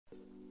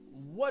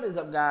What is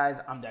up, guys?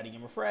 I'm Daddy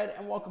Gamer Fred,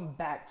 and welcome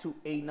back to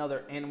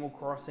another Animal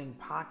Crossing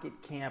Pocket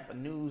Camp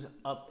news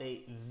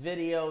update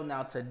video.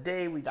 Now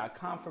today we got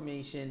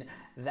confirmation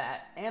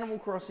that Animal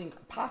Crossing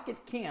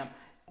Pocket Camp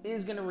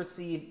is going to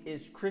receive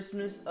its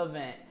Christmas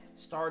event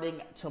starting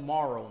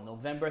tomorrow,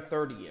 November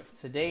 30th.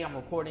 Today I'm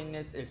recording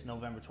this, it's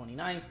November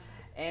 29th,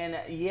 and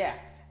yeah,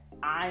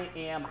 I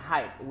am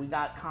hyped. We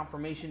got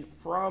confirmation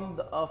from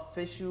the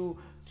official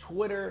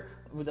Twitter,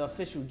 the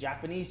official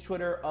Japanese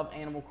Twitter of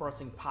Animal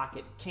Crossing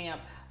Pocket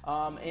Camp.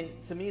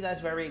 And to me, that's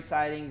very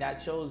exciting.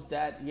 That shows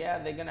that, yeah,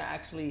 they're going to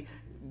actually,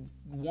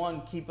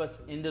 one, keep us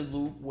in the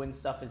loop when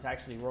stuff is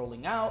actually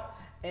rolling out.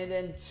 And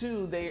then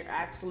two, they're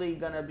actually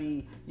going to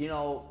be,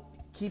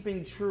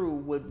 keeping true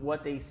with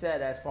what they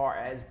said as far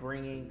as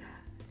bringing,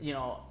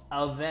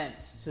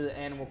 events to the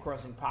Animal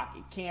Crossing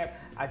Pocket Camp.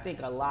 I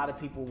think a lot of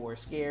people were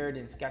scared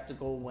and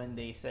skeptical when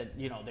they said,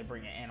 they're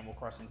bringing Animal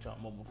Crossing to a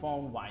mobile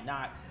phone. Why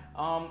not?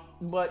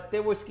 But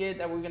they were scared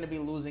that we're going to be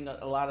losing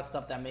a lot of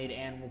stuff that made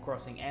Animal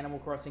Crossing. Animal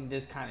Crossing,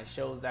 this kind of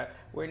shows that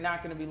we're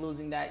not going to be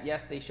losing that.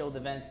 Yes, they showed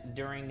events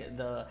during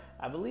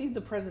I believe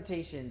the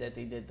presentation that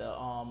they did, the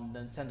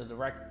Nintendo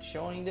Direct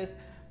showing this.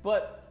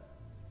 But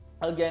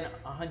again,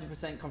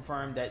 100%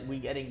 confirmed that we're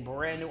getting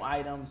brand new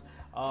items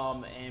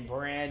and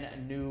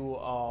brand new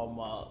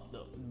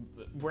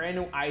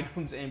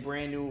items and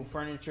brand new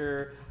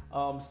furniture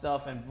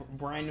stuff and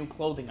brand new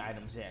clothing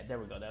items. Yeah, there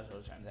we go. That's what I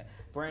was trying to say.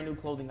 Brand new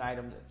clothing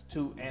items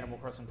to Animal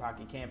Crossing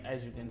Pocket Camp.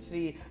 As you can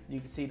see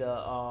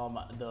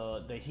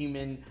the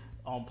human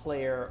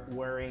player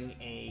wearing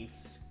a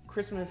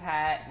Christmas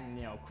hat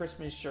and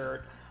Christmas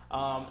shirt.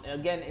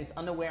 Again, it's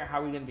unaware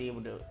how we're going to be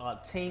able to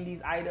obtain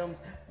these items.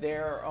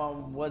 There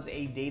was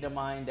a data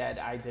mine that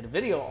I did a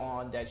video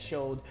on that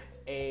showed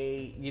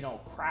a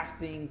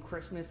crafting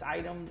Christmas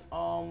item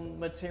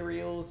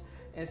materials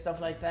and stuff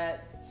like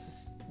that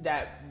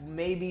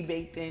may be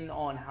baked in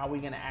on how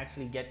we're going to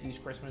actually get these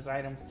Christmas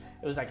items.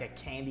 It was like a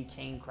candy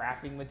cane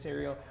crafting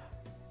material.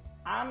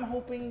 I'm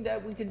hoping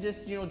that we could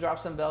just, drop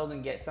some bells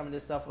and get some of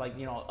this stuff, like,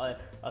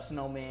 a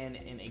snowman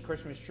and a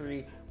Christmas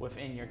tree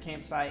within your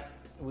campsite.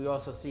 We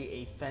also see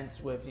a fence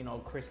with,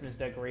 Christmas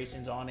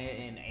decorations on it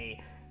and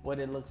what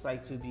it looks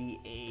like to be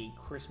a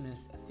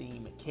Christmas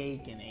themed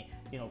cake and a,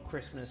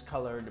 Christmas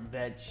colored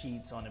bed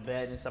sheets on the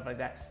bed and stuff like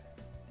that.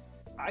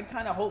 I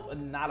kind of hope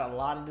not a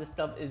lot of this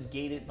stuff is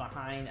gated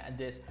behind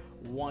this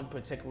one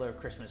particular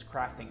Christmas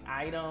crafting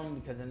item,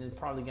 because then it's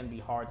probably going to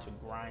be hard to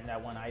grind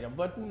that one item,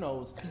 but who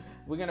knows?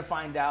 We're going to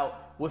find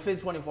out within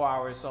 24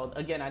 hours. So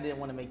again, I didn't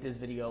want to make this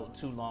video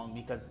too long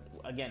because,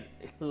 again,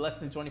 less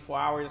than 24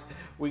 hours,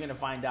 we're going to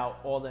find out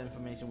all the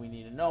information we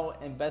need to know,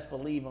 and best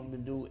believe I'm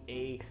going to do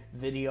a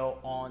video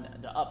on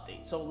the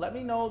update. So let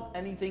me know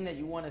anything that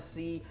you want to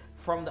see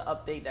from the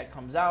update that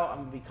comes out.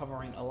 I'm going to be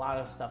covering a lot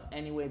of stuff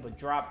anyway, but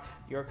drop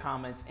your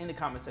comments in the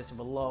comment section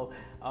below.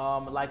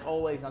 Like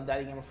always, I'm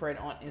Daddy Gamer Fred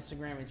on Instagram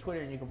and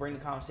Twitter, and you can bring the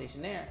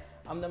conversation there.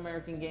 I'm the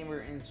American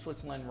Gamer in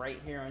Switzerland right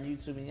here on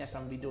YouTube, and yes,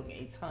 I'm going to be doing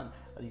a ton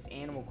of these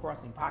Animal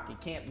Crossing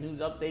Pocket Camp news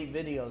update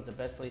videos. The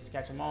best place to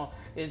catch them all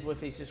is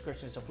with a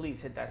subscription, so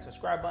please hit that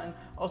subscribe button.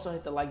 Also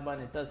hit the like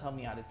button. It does help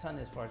me out a ton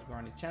as far as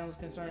growing the channel is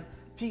concerned.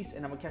 Peace,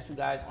 and I'm going to catch you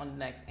guys on the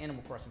next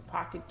Animal Crossing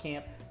Pocket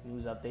Camp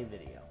news update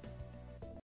video.